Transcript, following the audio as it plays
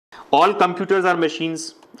All computers are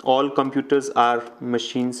machines. All computers are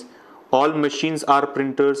machines. All machines are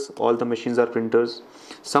printers. All the machines are printers.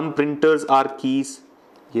 Some printers are keys.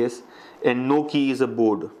 Yes. And no key is a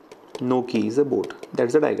board. No key is a board.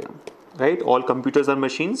 That's the diagram. Right? All computers are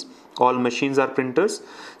machines. All machines are printers.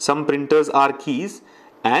 Some printers are keys.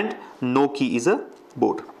 And no key is a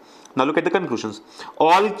board. Now look at the conclusions.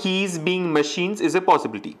 All keys being machines is a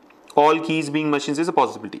possibility. All keys being machines is a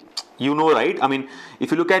possibility. You know, right? I mean, if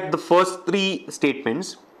you look at the first three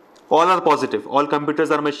statements, all are positive. All computers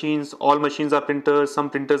are machines, all machines are printers, some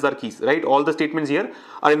printers are keys, right? All the statements here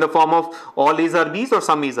are in the form of all A's are B's or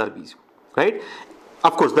some A's are B's, right?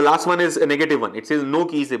 Of course, the last one is a negative one. It says no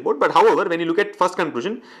key is a board. But however, when you look at first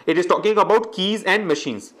conclusion, it is talking about keys and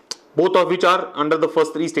machines, both of which are under the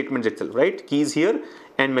first three statements itself, right? Keys here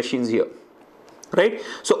and machines here. Right?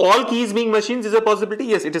 So all keys being machines is a possibility.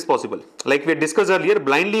 Yes, it is possible. Like we discussed earlier,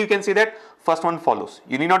 blindly you can say that first one follows.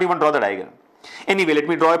 You need not even draw the diagram. Anyway, let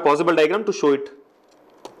me draw a possible diagram to show it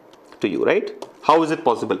to you, right? How is it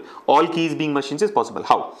possible? All keys being machines is possible.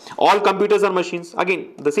 How? All computers are machines.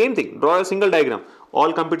 Again, the same thing. Draw a single diagram.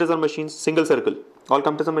 All computers are machines, single circle. All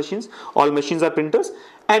computers are machines. All machines are printers.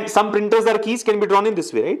 And some printers are keys can be drawn in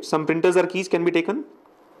this way, right? Some printers are keys can be taken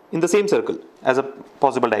in the same circle as a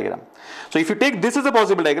possible diagram. So if you take this as a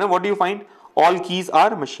possible diagram, what do you find? All keys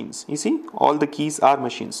are machines. You see, all the keys are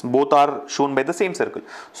machines. Both are shown by the same circle.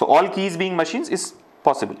 So all keys being machines is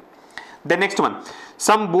possible. The next one,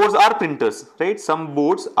 some boards are printers, right? Some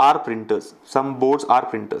boards are printers. Some boards are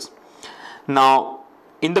printers. Now,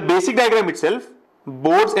 in the basic diagram itself,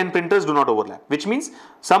 boards and printers do not overlap, which means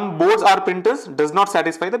some boards are printers does not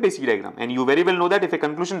satisfy the basic diagram. And you very well know that if a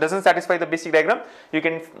conclusion doesn't satisfy the basic diagram, you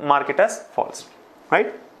can mark it as false,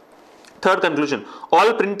 right? Third conclusion,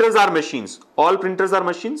 all printers are machines. All printers are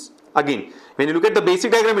machines. Again, when you look at the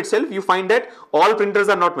basic diagram itself, you find that all printers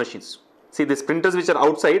are not machines. See, these printers which are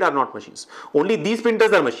outside are not machines. Only these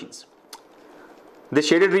printers are machines. The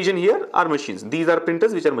shaded region here are machines. These are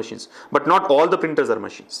printers which are machines, but not all the printers are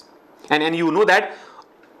machines. And you know that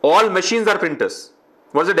all machines are printers.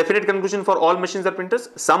 What's the definite conclusion for all machines are printers?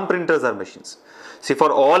 Some printers are machines. See,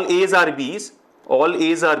 for all A's are B's, all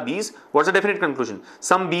A's are B's, what's the definite conclusion?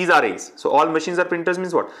 Some B's are A's. So all machines are printers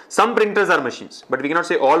means what? Some printers are machines, but we cannot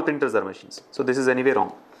say all printers are machines. So this is anyway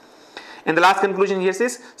wrong. And the last conclusion here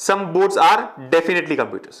says some boards are definitely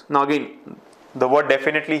computers. Now again, the word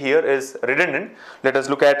definitely here is redundant. Let us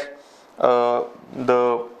look at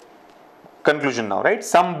the conclusion now, right?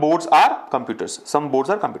 Some boards are computers. Some boards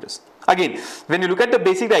are computers. Again, when you look at the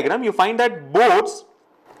basic diagram, you find that boards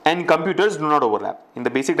and computers do not overlap. In the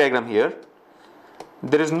basic diagram here,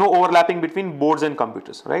 there is no overlapping between boards and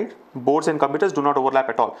computers, right? Boards and computers do not overlap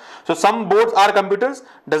at all. So some boards are computers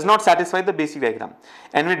does not satisfy the basic diagram.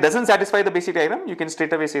 And when it doesn't satisfy the basic diagram, you can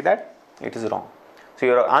straight away say that it is wrong. So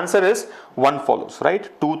your answer is 1 follows, right?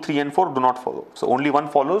 2, 3 and 4 do not follow. So only 1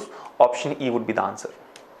 follows. Option E would be the answer.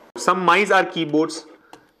 Some mice are keyboards.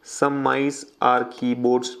 Some mice are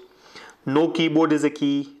keyboards. No keyboard is a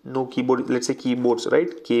key. No keyboard, let's say keyboards, right?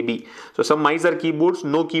 KB. So some mice are keyboards.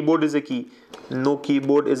 No keyboard is a key. No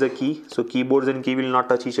keyboard is a key. So keyboards and key will not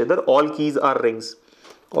touch each other. All keys are rings.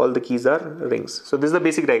 All the keys are rings. So this is the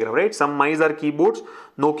basic diagram, right? Some mice are keyboards.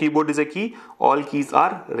 No keyboard is a key. All keys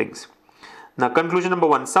are rings. Now conclusion number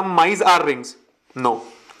 1. Some mice are rings. No.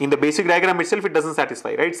 In the basic diagram itself, it doesn't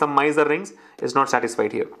satisfy, right? Some mice are rings is not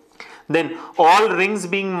satisfied here. Then all rings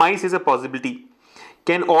being mice is a possibility.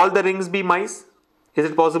 Can all the rings be mice? Is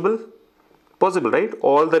it possible? Possible, right?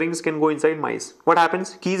 All the rings can go inside mice. What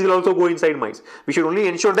happens? Keys will also go inside mice. We should only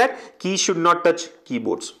ensure that keys should not touch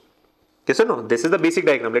keyboards. Yes or no? This is the basic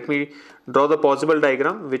diagram. Let me draw the possible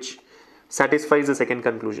diagram which satisfies the second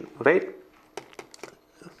conclusion, right?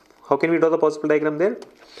 How can we draw the possible diagram there?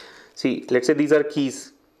 See, let's say these are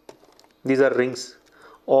keys. These are rings.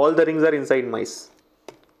 All the rings are inside mice.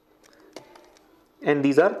 And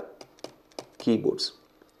these are keyboards.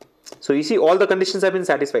 So you see all the conditions have been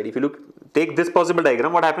satisfied. If you take this possible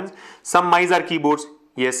diagram, what happens? Some mice are keyboards.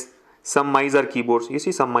 Yes, some mice are keyboards. You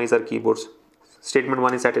see some mice are keyboards. Statement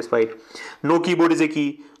 1 is satisfied. No keyboard is a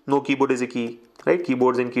key. No keyboard is a key. Right?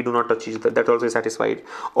 Keyboards and key do not touch each other. That also is satisfied.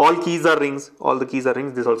 All keys are rings. All the keys are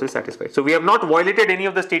rings. This also is satisfied. So we have not violated any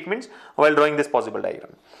of the statements while drawing this possible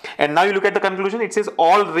diagram. And now you look at the conclusion. It says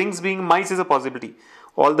all rings being mice is a possibility.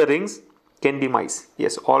 All the rings can be mice.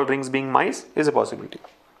 Yes, all rings being mice is a possibility.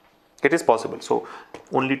 It is possible. So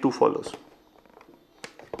only 2 follows.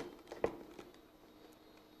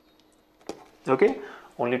 Okay,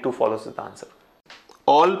 only 2 follows is the answer.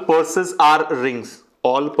 All purses are rings.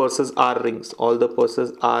 All purses are rings. All the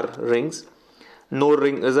purses are rings. No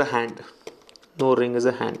ring is a hand. No ring is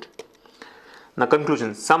a hand. Now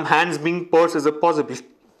conclusion. Some hands being purse is a possibility.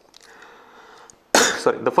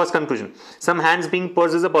 Sorry, the first conclusion. Some hands being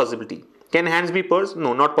purse is a possibility. Can hands be purse?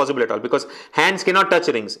 No, not possible at all, because hands cannot touch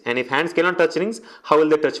rings. And if hands cannot touch rings, how will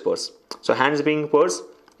they touch purse? So hands being purse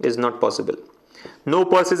is not possible. No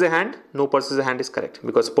purse is a hand. No purse is a hand is correct,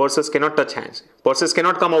 because purses cannot touch hands. Purses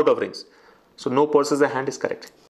cannot come out of rings. So no purse is a hand is correct.